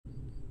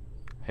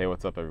Hey,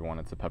 what's up everyone,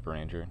 it's the Pepper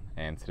Ranger,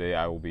 and today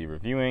I will be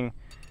reviewing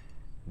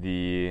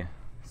the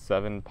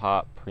 7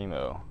 Pot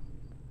Primo.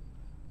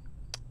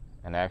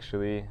 And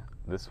actually,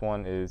 this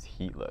one is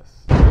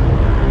heatless.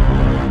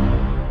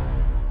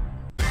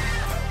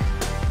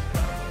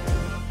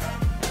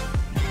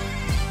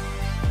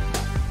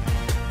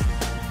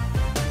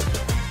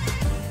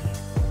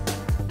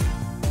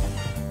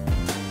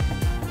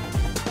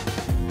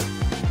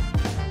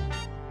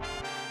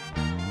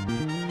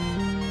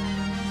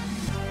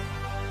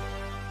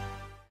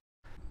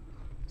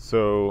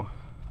 So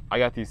I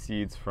got these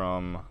seeds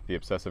from the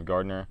Obsessive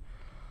Gardener.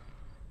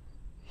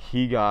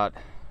 He got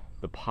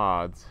the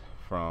pods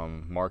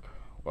from Mark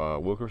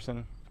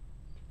Wilkerson,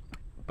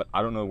 but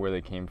I don't know where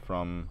they came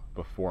from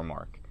before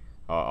Mark.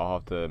 I'll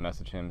have to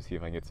message him, see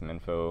if I can get some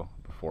info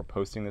before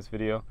posting this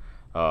video,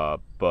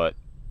 but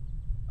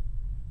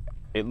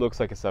it looks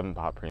like a 7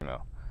 Pot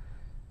Primo.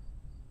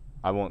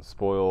 I won't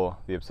spoil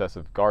the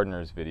Obsessive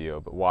Gardener's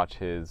video, but watch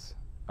his,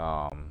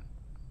 and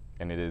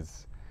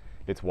it's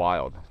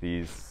wild.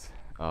 These,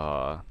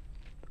 I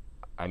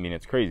mean,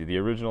 it's crazy. The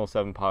original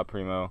 7 Pot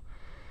Primo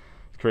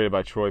is created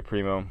by Troy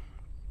Primo,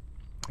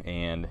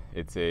 and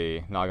it's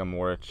a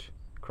Nagamorich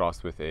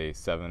crossed with a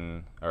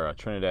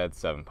Trinidad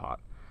 7 Pot.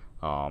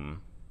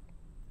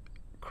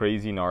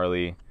 Crazy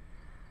gnarly.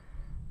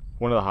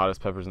 One of the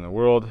hottest peppers in the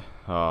world.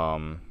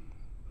 Some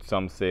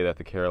say that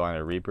the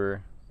Carolina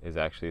Reaper is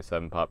actually a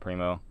 7 Pot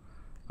Primo.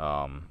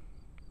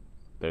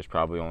 There's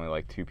probably only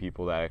like 2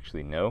 people that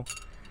actually know,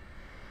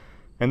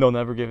 and they'll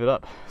never give it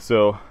up,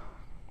 so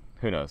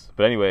who knows.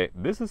 But anyway,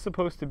 this is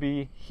supposed to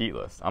be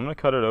heatless. I'm gonna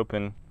cut it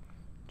open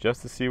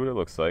just to see what it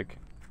looks like,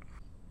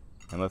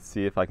 and let's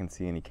see if I can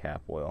see any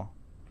cap oil.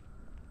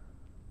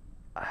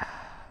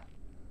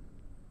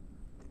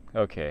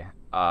 Okay,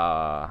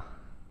 I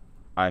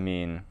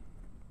mean,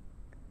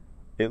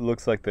 it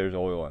looks like there's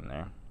oil in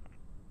there.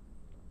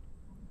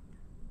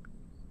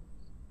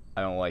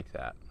 I don't like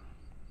that.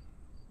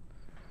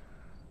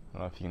 I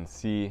don't know if you can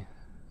see,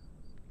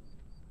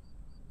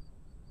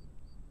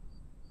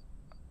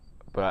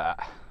 but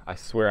I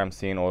swear I'm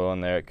seeing oil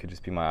in there. It could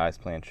just be my eyes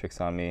playing tricks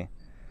on me.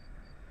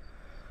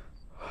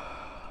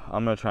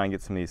 I'm going to try and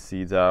get some of these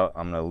seeds out.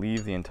 I'm going to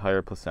leave the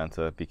entire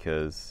placenta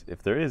because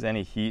if there is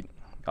any heat,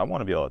 I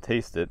want to be able to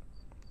taste it.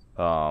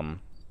 But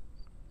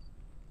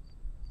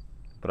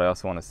I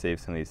also want to save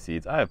some of these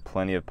seeds. I have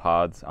plenty of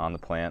pods on the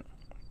plant,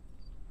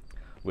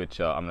 which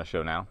I'm going to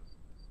show now.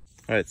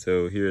 Alright,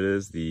 so here it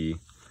is, the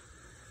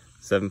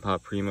 7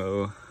 Pot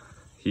Primo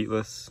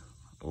heatless,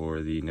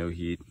 or the no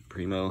heat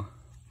Primo,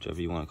 whichever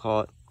you want to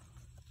call it.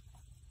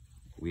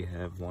 We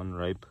have one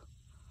ripe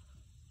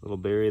little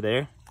berry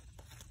there.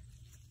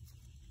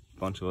 A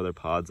bunch of other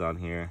pods on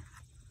here.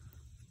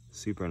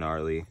 Super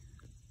gnarly.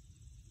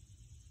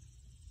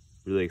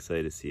 Really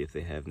excited to see if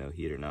they have no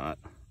heat or not.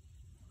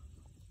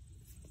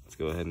 Let's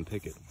go ahead and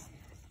pick it.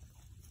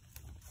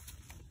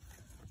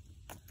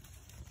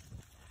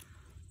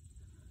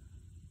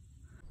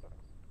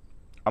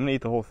 I'm gonna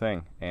eat the whole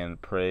thing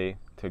and pray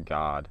to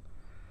God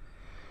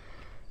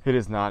it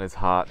is not as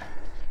hot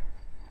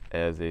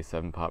as a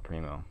 7 Pot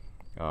Primo.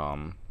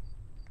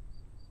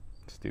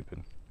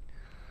 Stupid.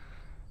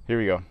 Here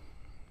we go.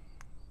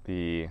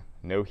 The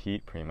no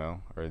heat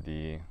Primo, or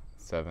the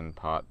 7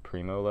 Pot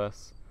Primo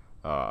less.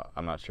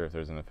 I'm not sure if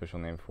there's an official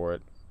name for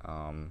it.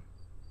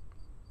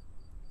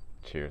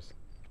 Cheers.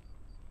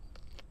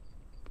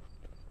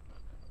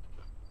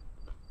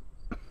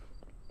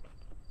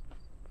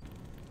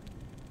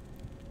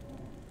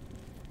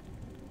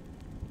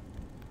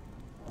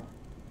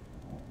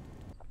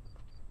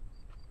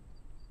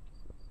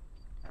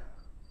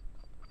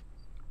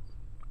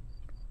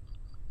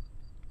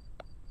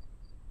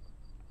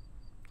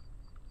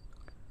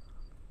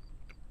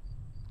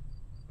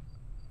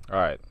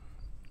 Alright,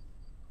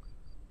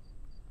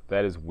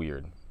 that is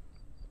weird.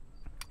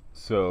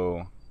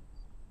 So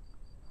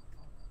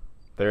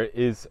there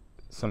is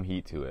some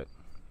heat to it,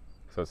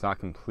 so it's not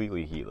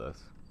completely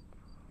heatless.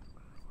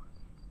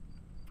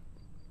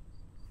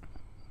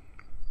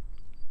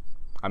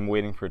 I'm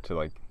waiting for it to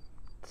like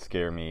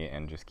scare me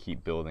and just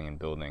keep building and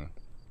building.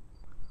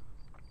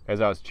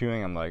 As I was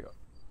chewing, I'm like,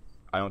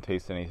 I don't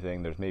taste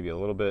anything. There's maybe a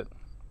little bit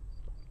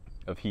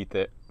of heat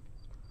there,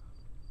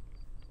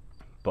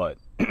 but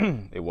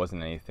it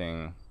wasn't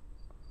anything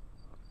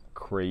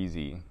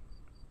crazy.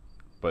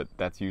 But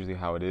that's usually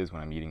how it is when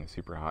I'm eating it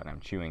super hot and I'm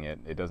chewing it.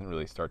 It doesn't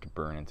really start to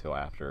burn until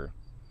after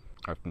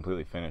I've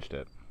completely finished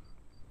it.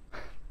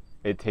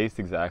 It tastes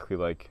exactly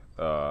like,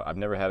 I've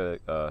never had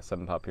a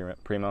 7 Pot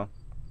Primo,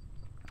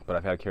 but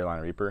I've had a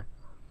Carolina Reaper.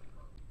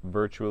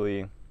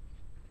 Virtually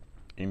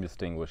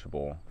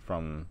indistinguishable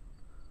from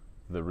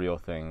the real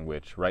thing,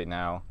 which right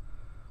now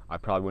I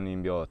probably wouldn't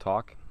even be able to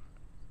talk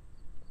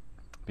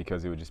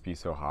because it would just be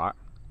so hot.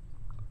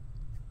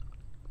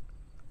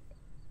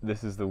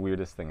 This is the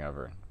weirdest thing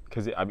ever,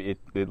 because it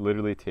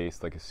literally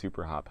tastes like a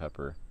super hot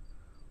pepper.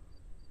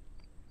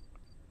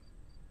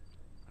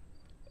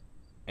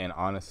 And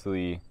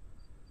honestly,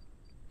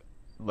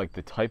 like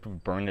the type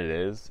of burn it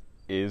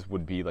is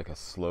would be like a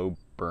slow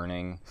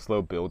burning,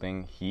 slow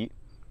building heat,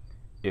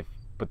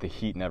 but the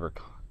heat never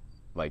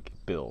like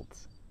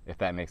builds, if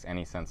that makes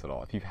any sense at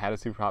all. If you've had a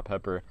super hot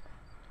pepper,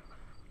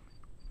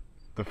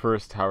 the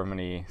first however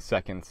many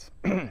seconds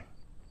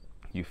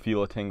you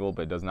feel a tingle,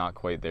 but it does not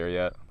quite there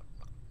yet.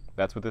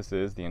 That's what this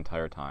is the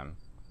entire time.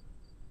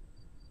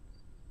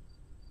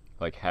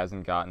 Like,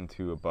 hasn't gotten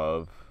to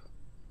above,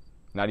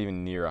 not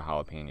even near a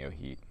jalapeno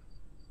heat.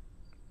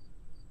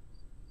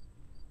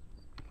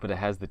 But it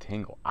has the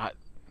tingle.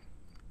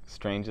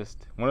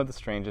 One of the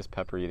strangest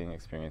pepper eating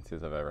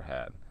experiences I've ever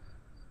had.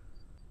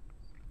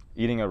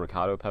 Eating a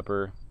ricotta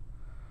pepper,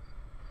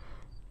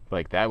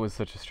 like, that was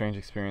such a strange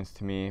experience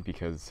to me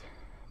because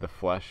the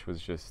flesh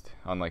was just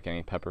unlike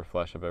any pepper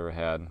flesh I've ever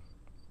had.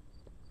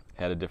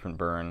 Had a different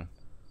burn.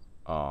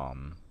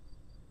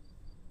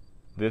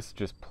 This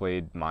just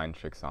played mind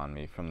tricks on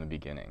me from the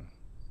beginning.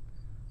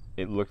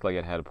 It looked like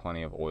it had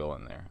plenty of oil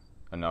in there,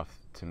 enough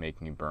to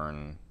make me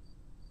burn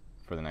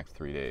for the next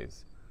 3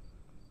 days.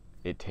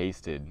 It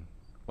tasted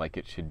like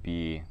it should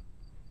be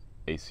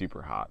a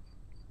super hot.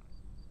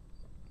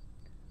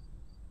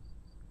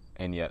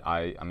 And yet,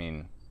 I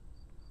mean,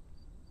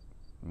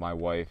 my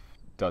wife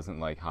doesn't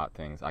like hot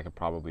things. I could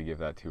probably give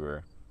that to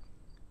her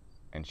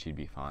and she'd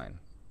be fine.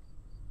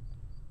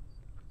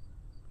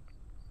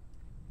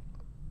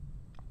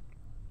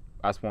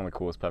 That's one of the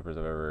coolest peppers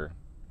I've ever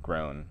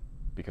grown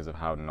because of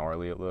how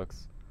gnarly it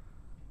looks.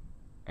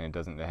 And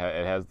it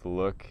has the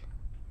look,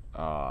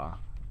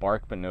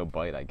 bark but no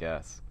bite, I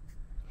guess.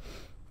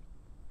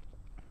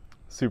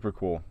 Super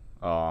cool.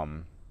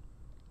 I'm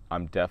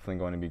definitely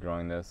going to be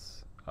growing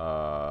this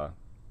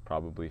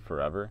probably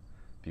forever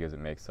because it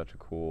makes such a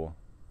cool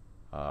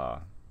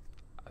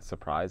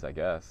surprise, I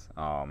guess.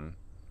 And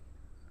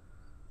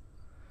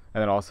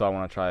then also I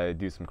want to try to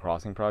do some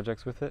crossing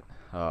projects with it.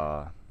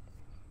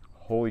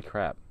 Holy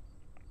crap.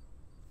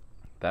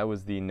 That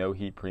was the No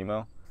Heat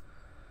Primo.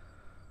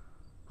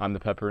 I'm the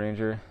Pepper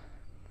Ranger.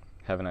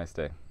 Have a nice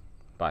day.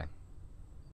 Bye.